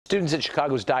Students at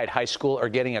Chicago's Dyett High School are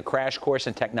getting a crash course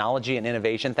in technology and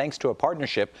innovation thanks to a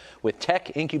partnership with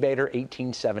Tech Incubator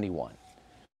 1871.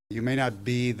 You may not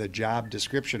be the job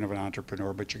description of an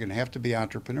entrepreneur, but you're going to have to be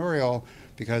entrepreneurial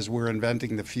because we're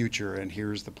inventing the future, and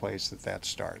here's the place that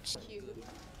starts.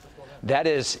 That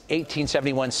is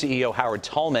 1871 CEO Howard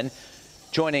Tallman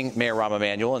joining Mayor Rahm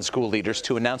Emanuel and school leaders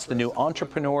to announce the new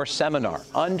Entrepreneur Seminar.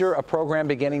 Under a program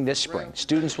beginning this spring,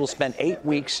 students will spend 8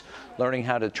 weeks learning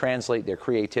how to translate their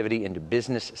creativity into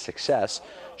business success.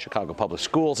 Chicago Public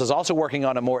Schools is also working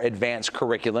on a more advanced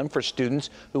curriculum for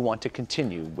students who want to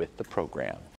continue with the program.